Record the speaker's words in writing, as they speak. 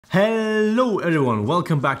Hello everyone,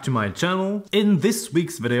 welcome back to my channel. In this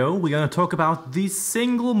week's video, we're gonna talk about the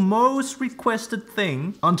single most requested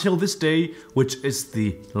thing until this day, which is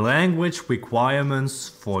the language requirements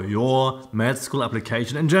for your med school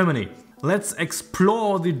application in Germany. Let's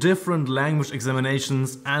explore the different language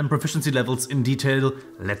examinations and proficiency levels in detail.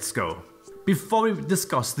 Let's go. Before we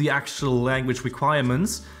discuss the actual language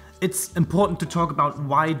requirements, it's important to talk about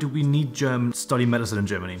why do we need German to study medicine in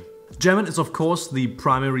Germany. German is of course the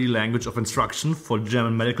primary language of instruction for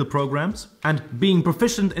German medical programs, and being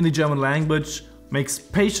proficient in the German language makes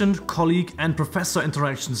patient, colleague and professor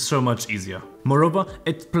interactions so much easier. Moreover,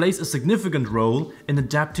 it plays a significant role in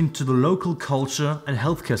adapting to the local culture and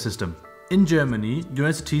healthcare system. In Germany,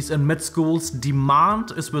 universities and med schools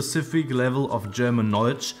demand a specific level of German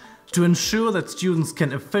knowledge to ensure that students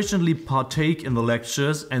can efficiently partake in the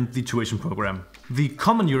lectures and the tuition program. The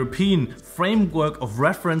Common European Framework of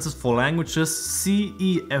References for Languages,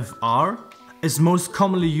 CEFR, is most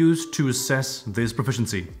commonly used to assess this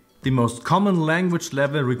proficiency. The most common language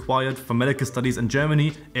level required for medical studies in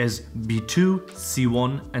Germany is B2,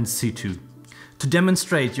 C1 and C2. To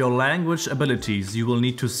demonstrate your language abilities, you will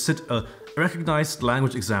need to sit a recognized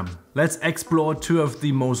language exam. Let's explore two of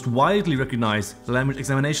the most widely recognized language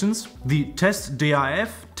examinations: the TestDaF,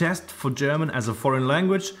 Test for German as a Foreign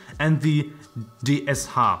Language, and the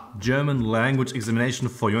DSH, German Language Examination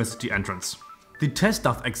for University Entrance. The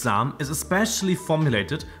TestDaF exam is especially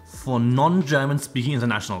formulated for non-German speaking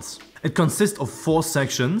internationals. It consists of 4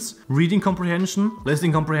 sections: reading comprehension,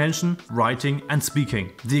 listening comprehension, writing and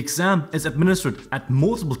speaking. The exam is administered at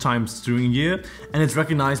multiple times during a year and is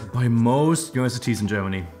recognized by most universities in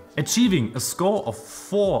Germany. Achieving a score of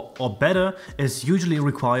 4 or better is usually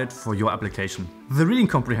required for your application. The reading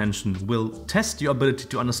comprehension will test your ability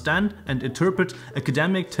to understand and interpret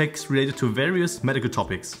academic texts related to various medical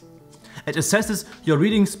topics. It assesses your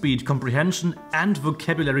reading speed, comprehension and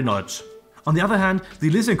vocabulary knowledge. On the other hand, the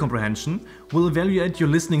listening comprehension will evaluate your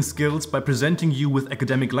listening skills by presenting you with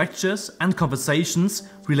academic lectures and conversations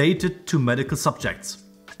related to medical subjects.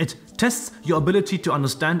 It tests your ability to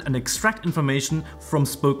understand and extract information from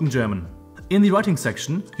spoken German. In the writing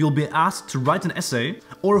section, you'll be asked to write an essay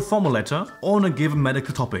or a formal letter on a given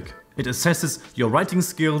medical topic. It assesses your writing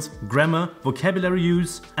skills, grammar, vocabulary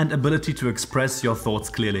use and ability to express your thoughts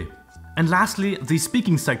clearly. And lastly, the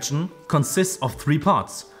speaking section consists of 3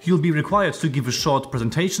 parts. You'll be required to give a short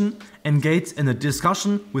presentation, engage in a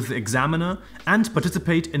discussion with the examiner, and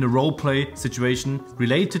participate in a role-play situation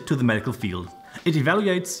related to the medical field. It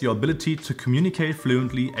evaluates your ability to communicate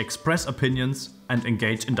fluently, express opinions, and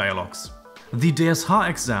engage in dialogues. The DSH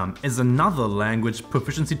exam is another language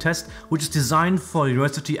proficiency test which is designed for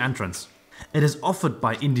university entrance. It is offered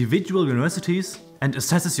by individual universities and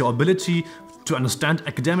assesses your ability to understand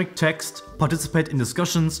academic text, participate in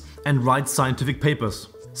discussions, and write scientific papers.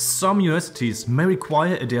 Some universities may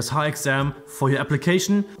require a DSH exam for your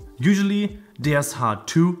application, usually DSH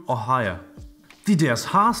 2 or higher. The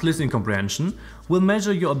DSH's listening comprehension will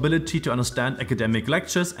measure your ability to understand academic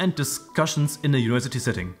lectures and discussions in a university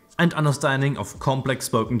setting, and understanding of complex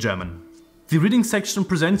spoken German. The reading section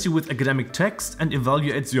presents you with academic text and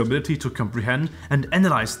evaluates your ability to comprehend and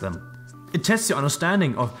analyze them. It tests your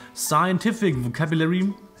understanding of scientific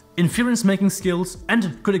vocabulary, inference-making skills,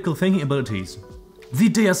 and critical thinking abilities. The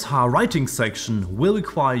DSH writing section will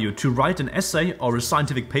require you to write an essay or a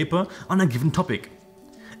scientific paper on a given topic.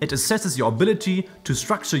 It assesses your ability to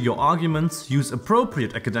structure your arguments, use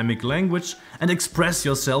appropriate academic language, and express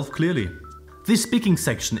yourself clearly. The speaking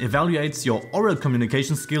section evaluates your oral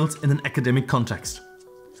communication skills in an academic context.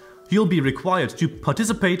 You'll be required to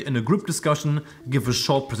participate in a group discussion, give a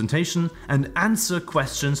short presentation, and answer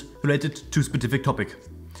questions related to a specific topic.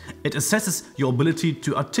 It assesses your ability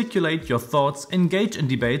to articulate your thoughts, engage in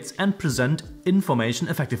debates, and present information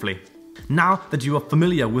effectively. Now that you are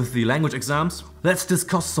familiar with the language exams, let's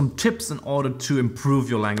discuss some tips in order to improve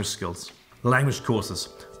your language skills. Language courses.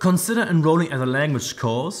 Consider enrolling at a language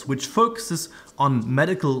course which focuses on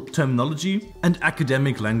medical terminology and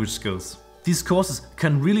academic language skills. These courses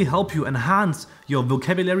can really help you enhance your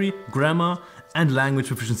vocabulary, grammar, and language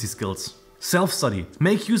proficiency skills. Self-study.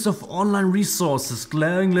 Make use of online resources,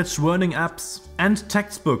 language learning apps, and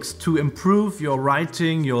textbooks to improve your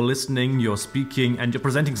writing, your listening, your speaking, and your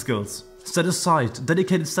presenting skills. Set aside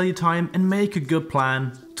dedicated study time and make a good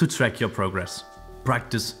plan to track your progress.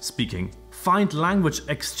 Practice speaking. Find language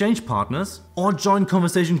exchange partners or join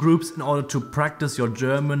conversation groups in order to practice your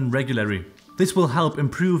German regularly. This will help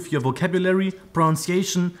improve your vocabulary,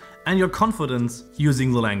 pronunciation, and your confidence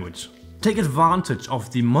using the language. Take advantage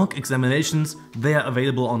of the mock examinations, they are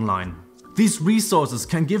available online. These resources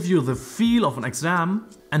can give you the feel of an exam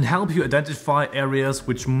and help you identify areas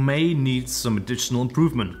which may need some additional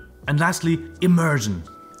improvement. And lastly, immersion.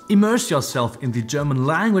 Immerse yourself in the German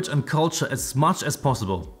language and culture as much as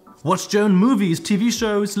possible. Watch German movies, TV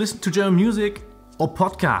shows, listen to German music or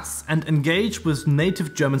podcasts and engage with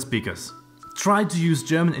native German speakers. Try to use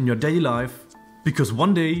German in your daily life, because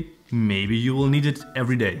one day, maybe you will need it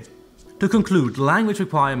every day. To conclude, language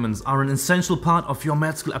requirements are an essential part of your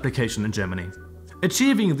med school application in Germany.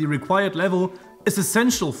 Achieving the required level is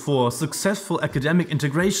essential for successful academic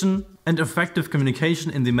integration and effective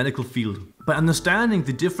communication in the medical field. By understanding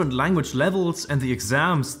the different language levels and the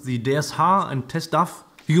exams, the DSH and TestDaF,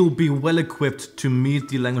 you'll be well equipped to meet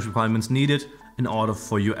the language requirements needed in order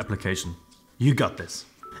for your application. You got this.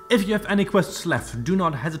 If you have any questions left, do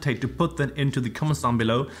not hesitate to put them into the comments down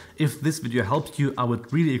below. If this video helped you, I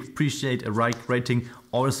would really appreciate a rating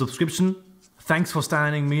or a subscription. Thanks for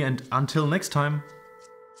standing me, and until next time.